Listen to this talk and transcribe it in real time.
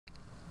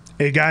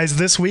Hey guys,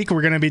 this week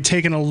we're going to be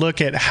taking a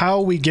look at how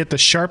we get the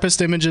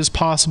sharpest images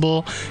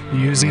possible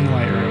using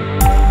Lightroom.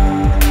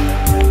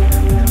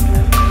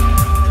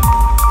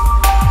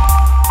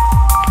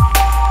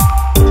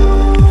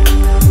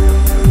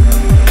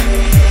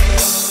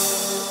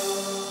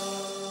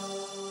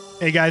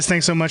 Hey guys,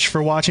 thanks so much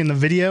for watching the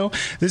video.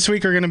 This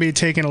week we're going to be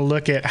taking a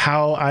look at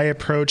how I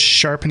approach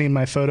sharpening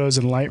my photos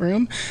in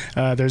Lightroom.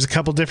 There's a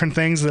couple different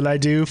things that I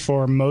do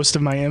for most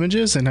of my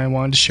images, and I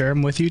wanted to share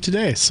them with you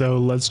today. So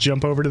let's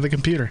jump over to the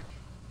computer.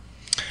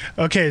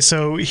 Okay,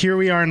 so here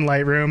we are in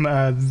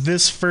Lightroom.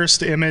 This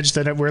first image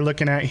that we're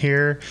looking at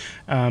here,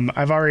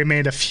 I've already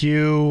made a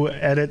few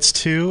edits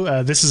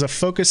to. This is a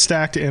focus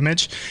stacked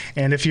image,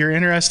 and if you're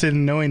interested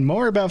in knowing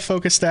more about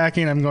focus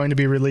stacking, I'm going to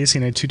be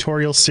releasing a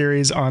tutorial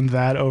series on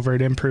that over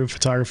at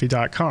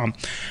improvephotography.com.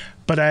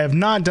 But I have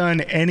not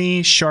done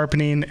any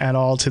sharpening at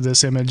all to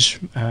this image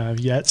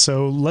yet,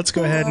 so let's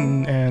go ahead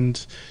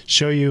and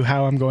show you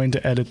how I'm going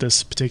to edit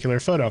this particular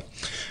photo.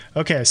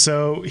 Okay,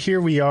 so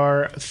here we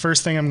are.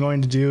 First thing I'm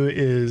going to do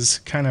is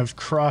kind of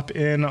crop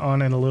in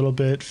on it a little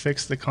bit,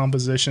 fix the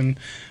composition.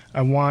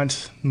 I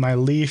want my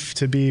leaf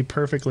to be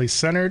perfectly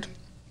centered,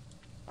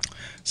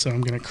 so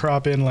I'm going to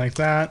crop in like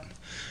that.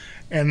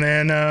 And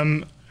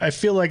then I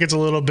feel like it's a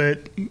little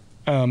bit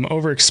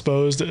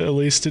overexposed, at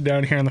least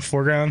down here in the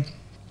foreground.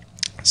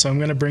 So I'm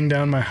going to bring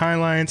down my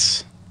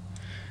highlights,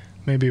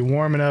 maybe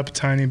warm it up a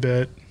tiny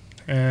bit,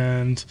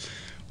 and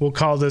we'll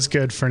call this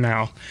good for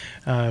now,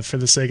 for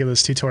the sake of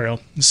this tutorial.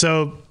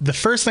 So the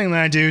first thing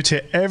that I do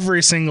to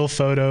every single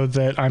photo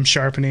that I'm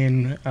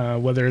sharpening,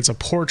 whether it's a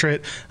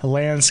portrait, a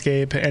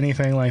landscape,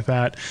 anything like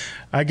that,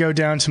 I go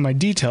down to my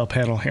detail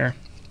panel here.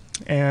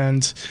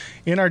 And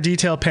in our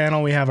detail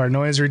panel, we have our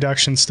noise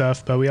reduction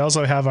stuff, but we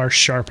also have our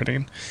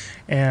sharpening.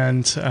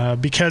 And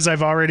because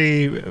I've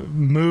already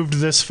moved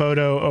this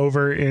photo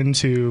over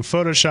into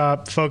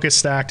Photoshop, focus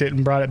stacked it,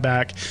 and brought it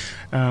back,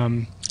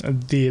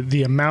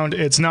 the amount,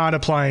 it's not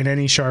applying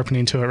any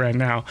sharpening to it right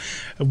now.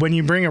 When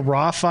you bring a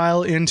raw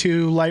file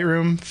into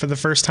Lightroom for the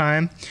first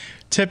time,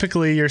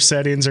 typically your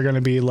settings are going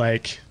to be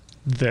like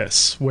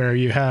this, where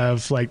you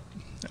have like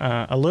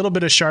a little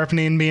bit of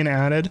sharpening being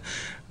added,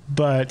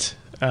 but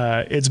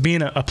it's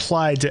being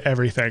applied to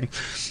everything.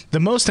 The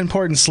most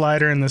important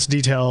slider in this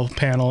detail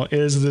panel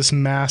is this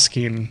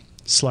masking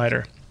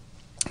slider.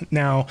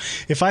 Now,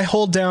 if I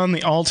hold down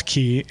the Alt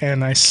key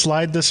and I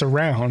slide this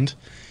around,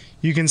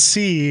 you can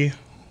see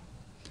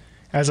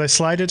as I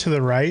slide it to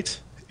the right,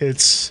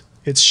 it's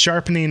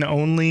sharpening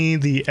only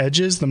the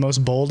edges, the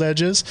most bold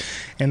edges,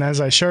 and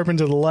as I sharpen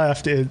to the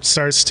left, it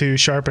starts to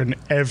sharpen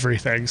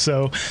everything.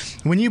 So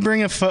when you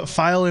bring a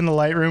file into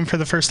Lightroom for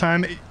the first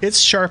time, it's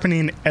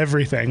sharpening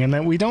everything, and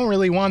that we don't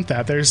really want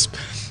that. There's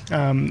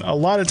a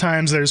lot of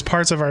times there's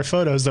parts of our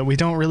photos that we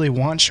don't really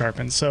want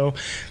sharpened. So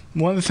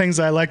one of the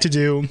things I like to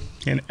do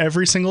in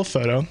every single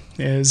photo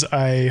is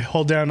I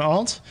hold down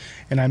Alt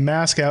and I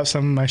mask out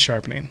some of my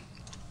sharpening.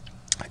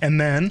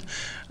 And then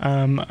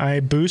I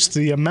boost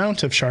the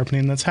amount of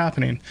sharpening that's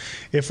happening.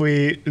 If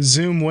we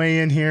zoom way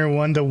in here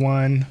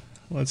 1:1,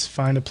 let's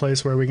find a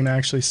place where we can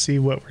actually see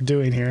what we're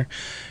doing here.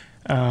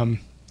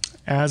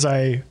 As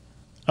I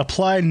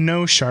apply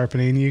no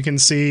sharpening, you can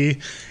see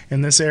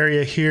in this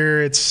area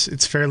here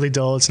it's fairly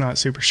dull, it's not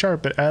super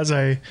sharp, but as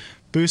I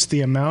boost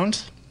the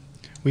amount,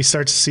 we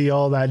start to see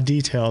all that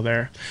detail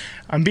there.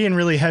 I'm being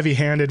really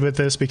heavy-handed with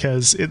this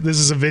because this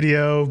is a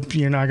video,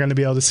 you're not going to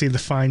be able to see the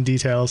fine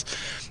details,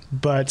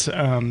 but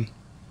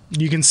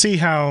you can see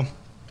how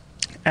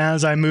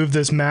as I move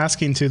this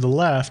masking to the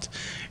left,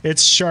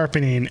 it's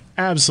sharpening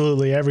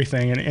absolutely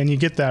everything, and you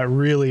get that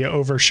really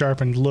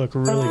over-sharpened look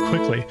really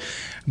quickly.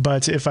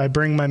 But if I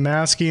bring my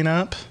masking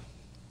up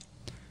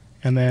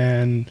and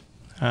then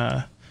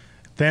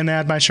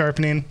add my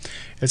sharpening,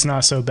 it's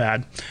not so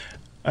bad.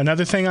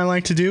 Another thing I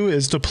like to do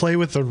is to play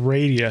with the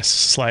radius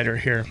slider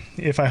here.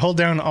 If I hold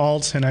down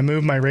Alt and I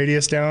move my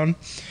radius down,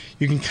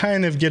 you can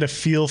kind of get a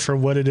feel for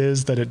what it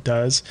is that it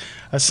does.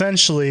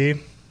 Essentially,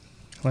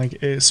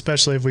 like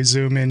especially if we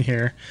zoom in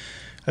here,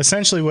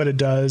 essentially what it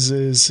does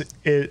is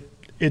it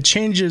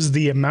changes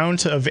the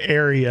amount of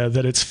area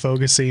that it's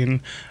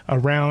focusing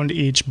around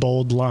each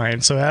bold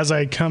line. So as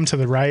I come to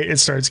the right, it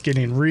starts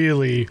getting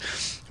really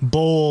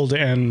bold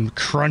and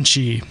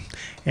crunchy.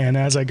 And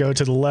as I go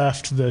to the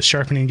left, the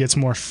sharpening gets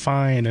more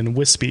fine and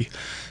wispy.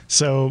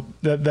 So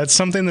that's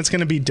something that's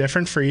going to be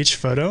different for each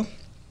photo.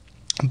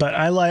 But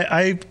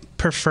I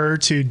prefer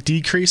to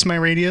decrease my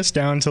radius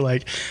down to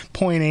like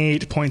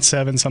 0.8,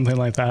 0.7, something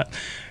like that.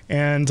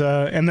 And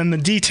then the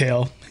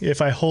detail,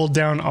 if I hold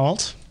down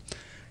Alt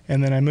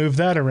and then I move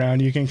that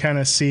around, you can kind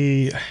of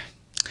see,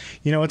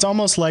 you know, it's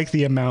almost like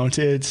the amount.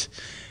 It's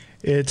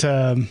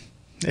kind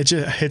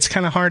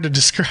of hard to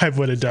describe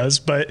what it does,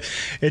 but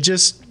it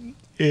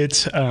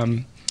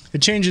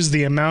changes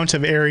the amount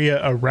of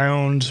area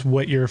around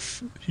what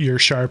you're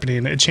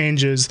sharpening. It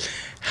changes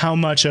how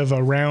much of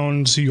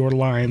around your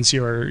lines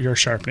you're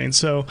sharpening.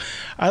 So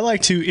I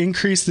like to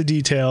increase the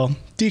detail,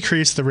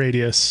 decrease the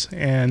radius,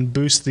 and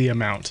boost the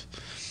amount.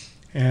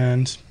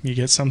 And you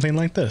get something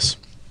like this.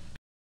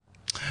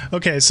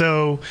 Okay,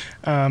 so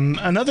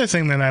another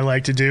thing that I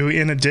like to do,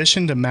 in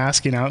addition to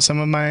masking out some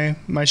of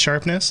my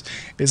sharpness,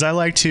 is I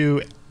like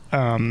to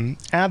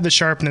add the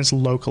sharpness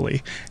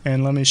locally.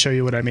 And let me show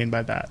you what I mean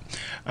by that.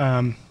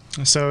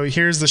 So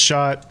here's the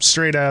shot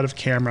straight out of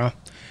camera,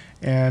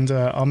 and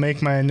I'll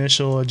make my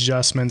initial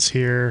adjustments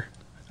here.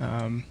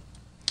 You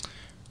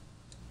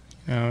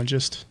know,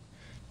 just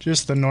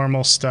the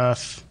normal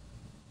stuff.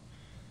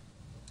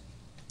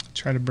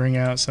 Try to bring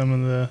out some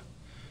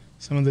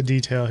of the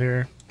detail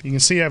here. You can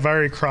see I've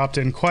already cropped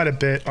in quite a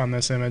bit on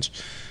this image.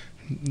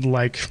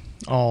 Like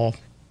all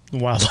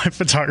wildlife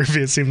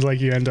photography, it seems like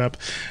you end up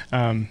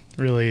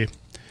really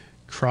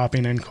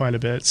cropping in quite a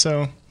bit.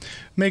 So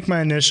make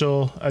my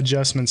initial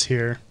adjustments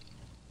here.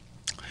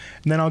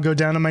 And then I'll go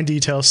down to my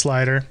detail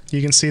slider.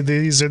 You can see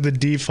these are the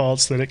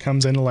defaults that it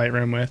comes into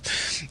Lightroom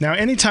with. Now,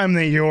 anytime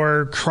that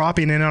you're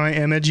cropping in on an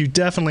image, you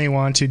definitely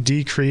want to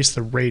decrease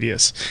the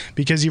radius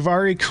because you've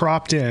already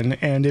cropped in.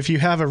 And if you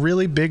have a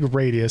really big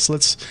radius,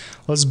 let's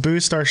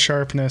boost our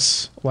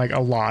sharpness like a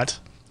lot,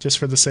 just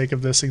for the sake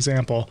of this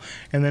example.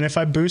 And then if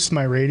I boost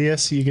my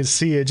radius, you can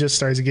see it just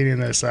starts getting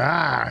this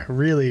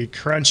really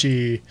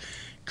crunchy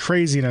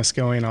craziness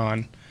going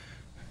on.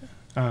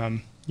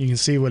 You can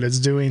see what it's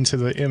doing to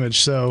the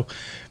image. So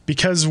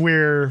because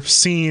we're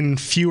seeing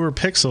fewer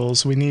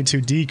pixels, we need to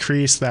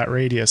decrease that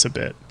radius a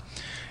bit.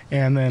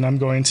 And then I'm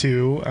going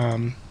to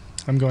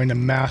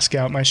mask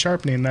out my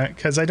sharpening, that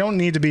because I don't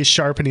need to be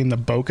sharpening the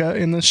bokeh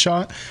in this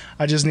shot.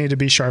 I just need to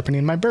be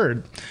sharpening my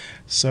bird.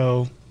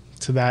 So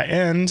to that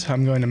end,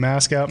 I'm going to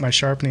mask out my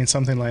sharpening,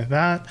 something like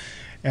that.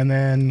 And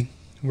then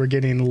we're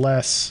getting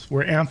less,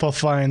 we're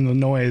amplifying the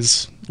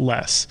noise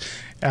less.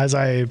 As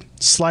I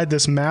slide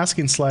this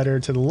masking slider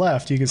to the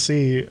left, you can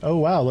see, oh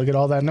wow, look at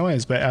all that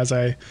noise. But as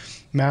I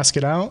mask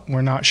it out,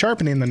 we're not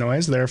sharpening the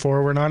noise,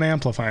 therefore we're not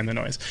amplifying the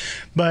noise.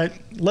 But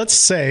let's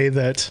say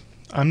that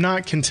I'm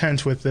not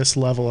content with this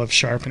level of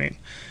sharpening.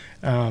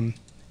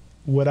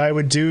 What I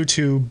would do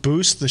to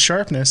boost the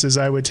sharpness is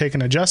I would take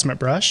an adjustment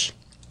brush,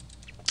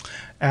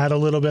 add a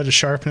little bit of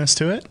sharpness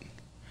to it,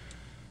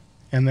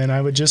 and then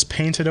I would just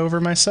paint it over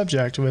my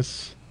subject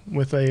with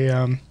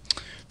a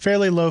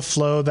fairly low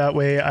flow. That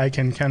way I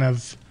can kind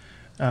of,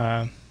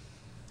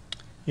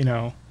 you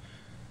know,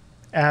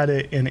 add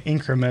it in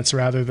increments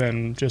rather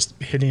than just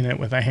hitting it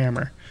with a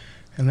hammer.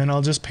 And then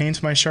I'll just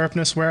paint my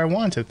sharpness where I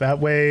want it. That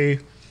way,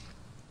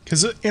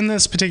 because in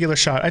this particular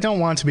shot, I don't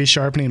want to be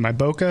sharpening my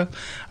bokeh.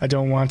 I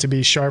don't want to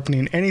be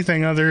sharpening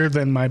anything other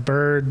than my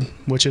bird,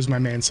 which is my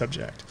main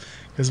subject,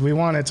 because we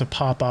want it to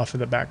pop off of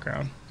the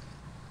background.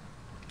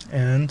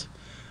 And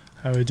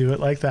I would do it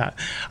like that.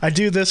 I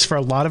do this for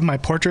a lot of my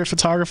portrait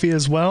photography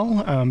as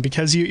well,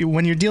 because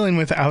when you're dealing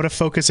with out of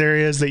focus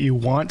areas that you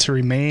want to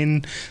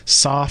remain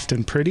soft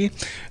and pretty,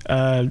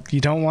 you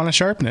don't want to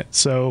sharpen it.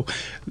 So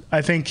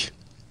I think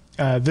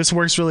this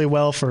works really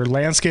well for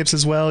landscapes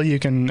as well. You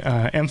can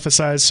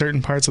emphasize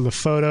certain parts of the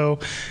photo,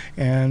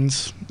 and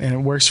it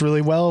works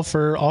really well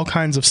for all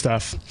kinds of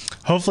stuff.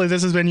 Hopefully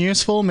this has been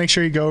useful. Make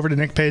sure you go over to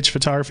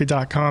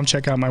nickpagephotography.com,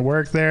 check out my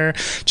work there.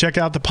 Check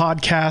out the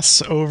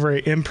podcasts over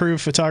at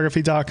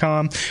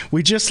improvephotography.com.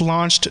 We just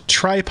launched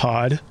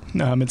Tripod.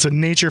 It's a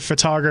nature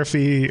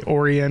photography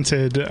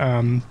oriented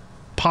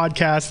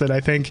podcast that I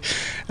think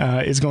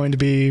is going to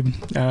be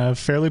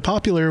fairly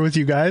popular with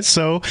you guys.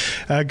 So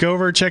go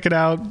over, check it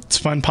out. It's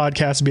a fun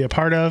podcast to be a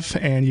part of,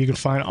 and you can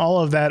find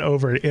all of that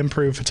over at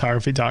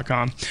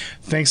improvephotography.com.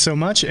 Thanks so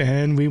much,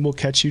 and we will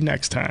catch you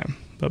next time.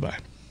 Bye-bye.